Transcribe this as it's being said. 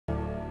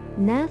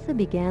NASA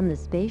began the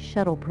Space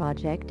Shuttle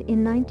project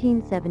in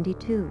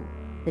 1972.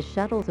 The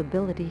shuttle's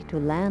ability to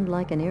land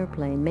like an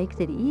airplane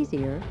makes it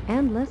easier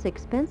and less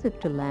expensive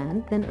to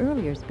land than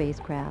earlier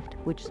spacecraft,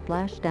 which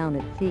splashed down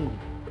at sea.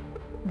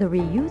 The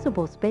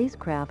reusable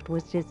spacecraft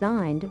was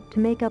designed to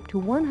make up to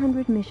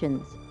 100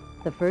 missions.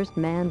 The first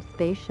manned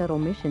Space Shuttle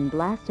mission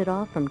blasted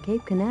off from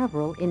Cape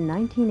Canaveral in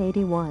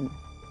 1981.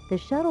 The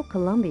Shuttle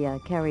Columbia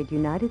carried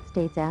United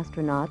States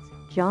astronauts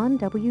John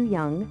W.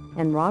 Young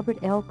and Robert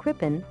L.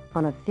 Crippen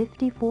on a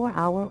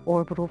 54-hour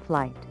orbital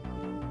flight.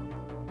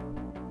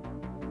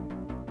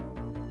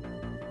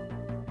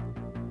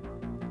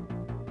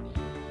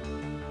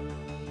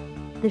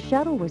 The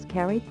shuttle was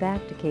carried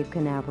back to Cape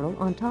Canaveral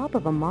on top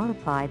of a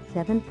modified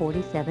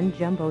 747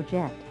 jumbo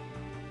jet.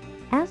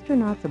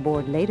 Astronauts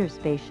aboard later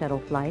Space Shuttle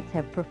flights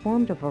have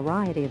performed a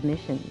variety of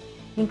missions,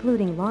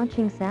 including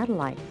launching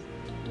satellites,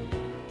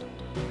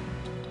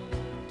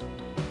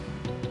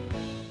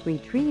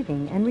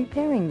 retrieving and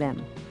repairing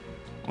them,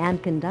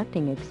 and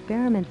conducting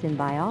experiments in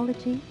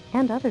biology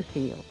and other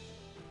fields.